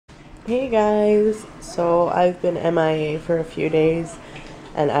Hey guys, so I've been MIA for a few days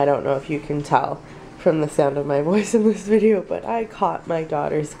and I don't know if you can tell from the sound of my voice in this video, but I caught my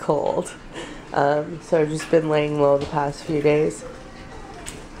daughter's cold. So I've just been laying low the past few days.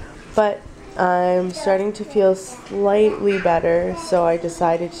 But I'm starting to feel slightly better, so I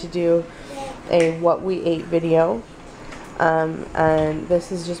decided to do a what we ate video. And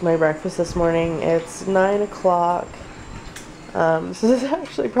this is just my breakfast this morning. It's 9 o'clock. So this is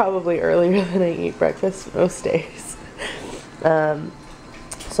actually probably earlier than I eat breakfast most days.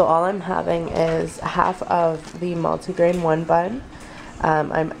 So all I'm having is half of the multigrain one bun.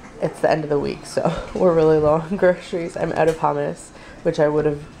 It's the end of the week, so we're really low on groceries. I'm out of hummus, which I would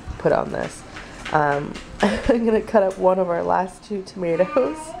have put on this. I'm gonna cut up one of our last 2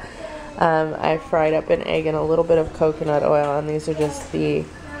 tomatoes. I fried up an egg and a little bit of coconut oil, and these are just the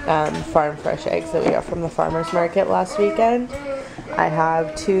farm fresh eggs that we got from the farmer's market last weekend. I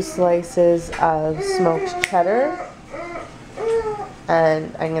have 2 slices of smoked cheddar,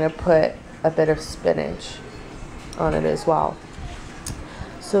 and I'm gonna put a bit of spinach on it as well.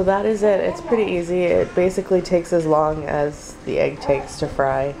 So that is it. It's pretty easy. It basically takes as long as the egg takes to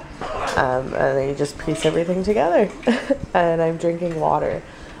fry, and then you just piece everything together. And I'm drinking water.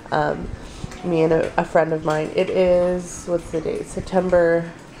 Me and a friend of mine, it is, what's the date? It's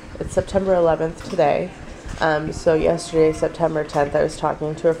September 11th today. So yesterday, September 10th, I was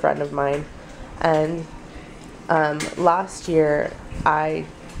talking to a friend of mine, and last year I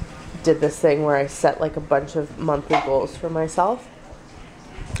did this thing where I set like a bunch of monthly goals for myself,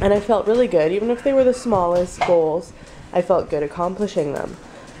 and I felt really good. Even if they were the smallest goals, I felt good accomplishing them.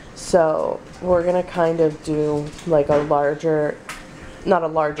 So we're gonna kind of do like a larger, not a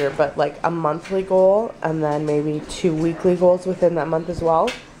larger, but like a monthly goal, and then maybe 2 weekly goals within that month as well.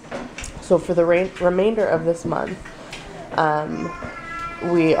 So for the remainder of this month,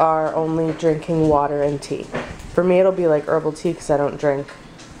 we are only drinking water and tea. For me, it'll be like herbal tea because I don't drink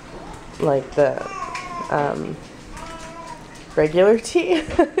like the regular tea.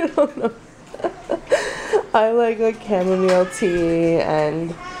 I don't know. I like chamomile tea,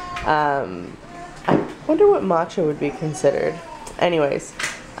 and I wonder what matcha would be considered. Anyways,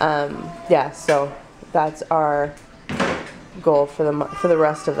 yeah, so that's our goal for the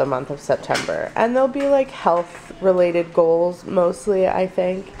rest of the month of September, and there'll be like health related goals mostly, I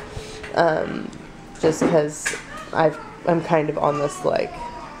think, just because I'm kind of on this like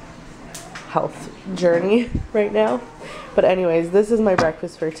health journey right now. But anyways, this is my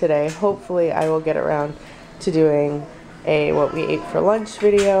breakfast for today. Hopefully I will get around to doing a what we ate for lunch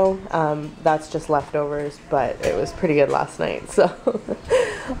video. That's just leftovers, but it was pretty good last night, so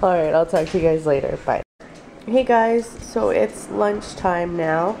alright, I'll talk to you guys later. Bye. Hey guys, so it's lunchtime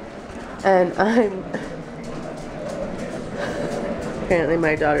now, and apparently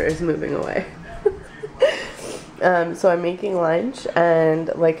my daughter is moving away. So I'm making lunch, and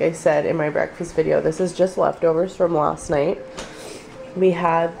like I said in my breakfast video, this is just leftovers from last night. We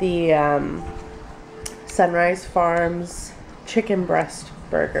had the Sunrise Farms chicken breast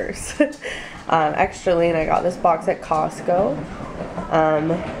burgers. Extra lean. I got this box at Costco.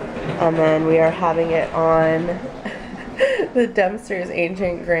 And then we are having it on the Dempster's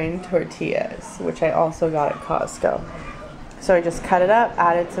Ancient Grain Tortillas, which I also got at Costco. So I just cut it up,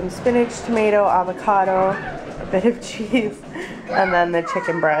 added some spinach, tomato, avocado, a bit of cheese, and then the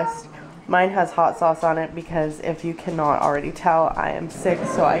chicken breast. Mine has hot sauce on it because, if you cannot already tell, I am sick,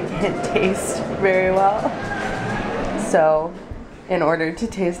 so I can't taste very well. So in order to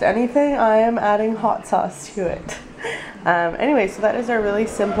taste anything, I am adding hot sauce to it. Anyway, so that is our really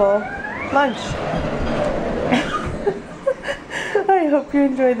simple lunch. I hope you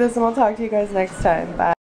enjoyed this, and I'll talk to you guys next time. Bye.